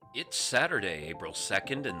It's Saturday, April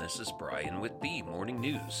 2nd, and this is Brian with the Morning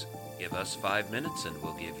News. Give us 5 minutes and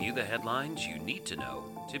we'll give you the headlines you need to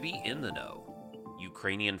know to be in the know.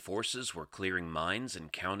 Ukrainian forces were clearing mines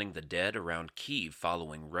and counting the dead around Kyiv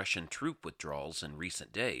following Russian troop withdrawals in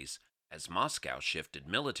recent days, as Moscow shifted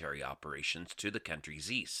military operations to the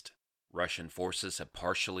country's east. Russian forces have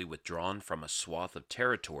partially withdrawn from a swath of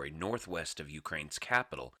territory northwest of Ukraine's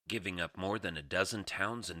capital, giving up more than a dozen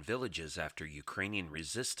towns and villages after Ukrainian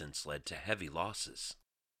resistance led to heavy losses.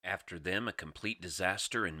 After them, a complete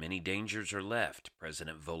disaster and many dangers are left,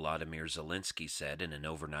 President Volodymyr Zelensky said in an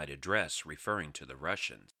overnight address referring to the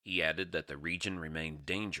Russians. He added that the region remained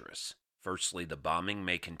dangerous. Firstly, the bombing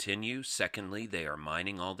may continue. Secondly, they are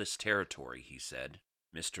mining all this territory, he said.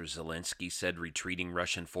 Mr. Zelensky said retreating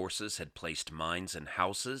Russian forces had placed mines in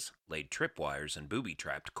houses, laid tripwires, and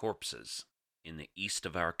booby-trapped corpses. In the east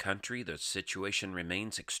of our country, the situation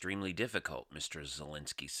remains extremely difficult, Mr.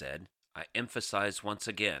 Zelensky said. I emphasize once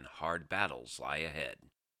again, hard battles lie ahead.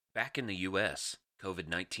 Back in the U.S.,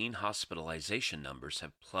 COVID-19 hospitalization numbers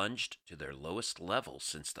have plunged to their lowest level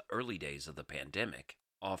since the early days of the pandemic,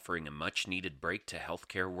 offering a much-needed break to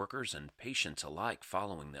healthcare workers and patients alike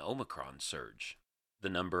following the Omicron surge. The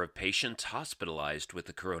number of patients hospitalized with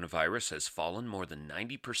the coronavirus has fallen more than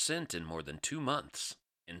 90% in more than 2 months,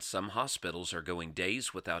 and some hospitals are going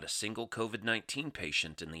days without a single COVID-19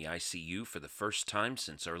 patient in the ICU for the first time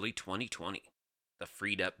since early 2020. The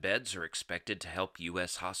freed-up beds are expected to help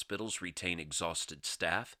U.S. hospitals retain exhausted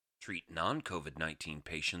staff, treat non-COVID-19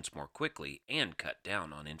 patients more quickly, and cut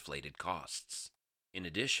down on inflated costs. In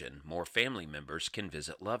addition, more family members can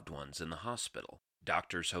visit loved ones in the hospital.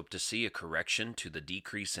 Doctors hope to see a correction to the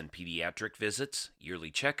decrease in pediatric visits,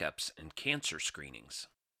 yearly checkups, and cancer screenings.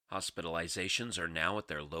 Hospitalizations are now at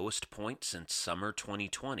their lowest point since summer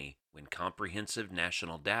 2020, when comprehensive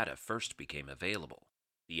national data first became available.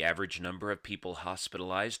 The average number of people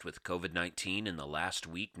hospitalized with COVID-19 in the last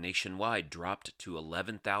week nationwide dropped to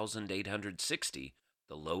 11,860,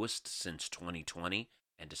 the lowest since 2020,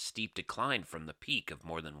 and a steep decline from the peak of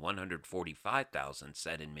more than 145,000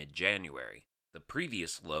 set in mid-January. The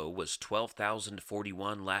previous low was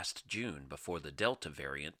 12,041 last June before the Delta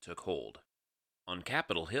variant took hold. On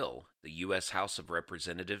Capitol Hill, the U.S. House of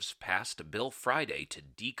Representatives passed a bill Friday to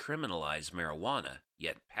decriminalize marijuana,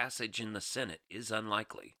 yet passage in the Senate is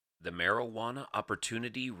unlikely. The Marijuana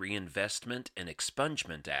Opportunity Reinvestment and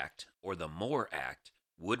Expungement Act, or the MORE Act,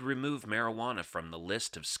 would remove marijuana from the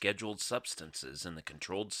list of scheduled substances in the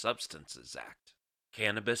Controlled Substances Act.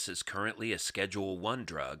 Cannabis is currently a Schedule I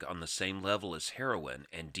drug on the same level as heroin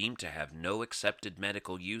and deemed to have no accepted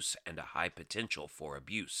medical use and a high potential for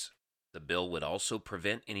abuse. The bill would also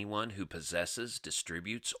prevent anyone who possesses,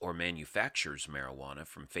 distributes, or manufactures marijuana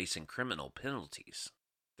from facing criminal penalties.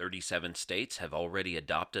 37 states have already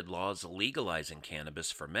adopted laws legalizing cannabis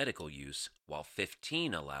for medical use, while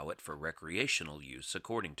 15 allow it for recreational use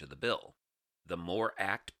according to the bill. The MORE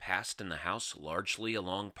Act passed in the House largely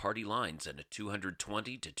along party lines in a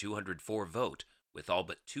 220 to 204 vote, with all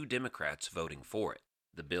but 2 Democrats voting for it.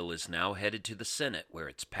 The bill is now headed to the Senate, where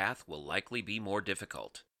its path will likely be more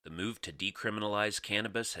difficult. The move to decriminalize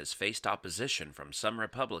cannabis has faced opposition from some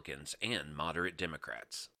Republicans and moderate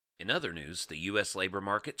Democrats. In other news, the U.S. labor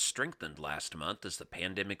market strengthened last month as the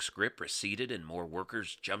pandemic's grip receded and more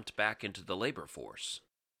workers jumped back into the labor force.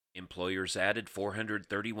 Employers added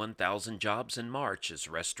 431,000 jobs in March as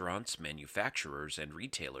restaurants, manufacturers, and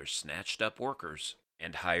retailers snatched up workers,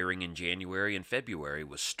 and hiring in January and February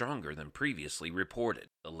was stronger than previously reported.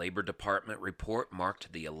 The Labor Department report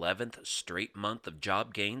marked the 11th straight month of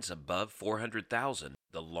job gains above 400,000,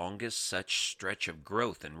 the longest such stretch of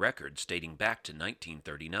growth in records dating back to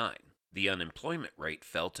 1939. The unemployment rate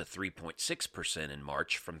fell to 3.6% in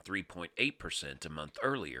March from 3.8% a month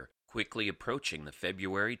earlier, quickly approaching the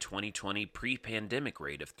February 2020 pre-pandemic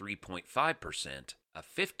rate of 3.5%, a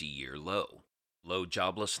 50-year low. Low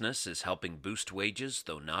joblessness is helping boost wages,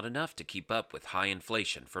 though not enough to keep up with high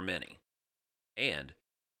inflation for many. And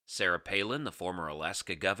Sarah Palin, the former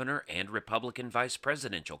Alaska governor and Republican vice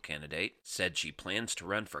presidential candidate, said she plans to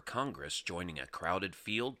run for Congress, joining a crowded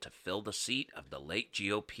field to fill the seat of the late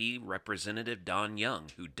GOP Representative Don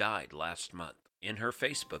Young, who died last month. In her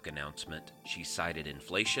Facebook announcement, she cited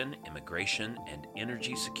inflation, immigration, and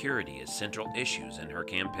energy security as central issues in her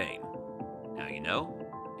campaign. Now you know,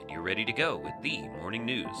 and you're ready to go with the morning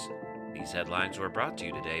news. These headlines were brought to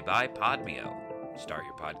you today by Podmeo. Start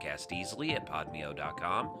your podcast easily at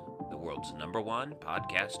podmeo.com, the world's #1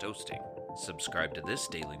 podcast hosting. Subscribe to this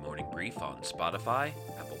daily morning brief on Spotify,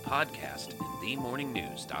 Apple Podcast, and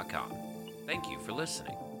themorningnews.com. Thank you for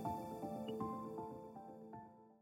listening.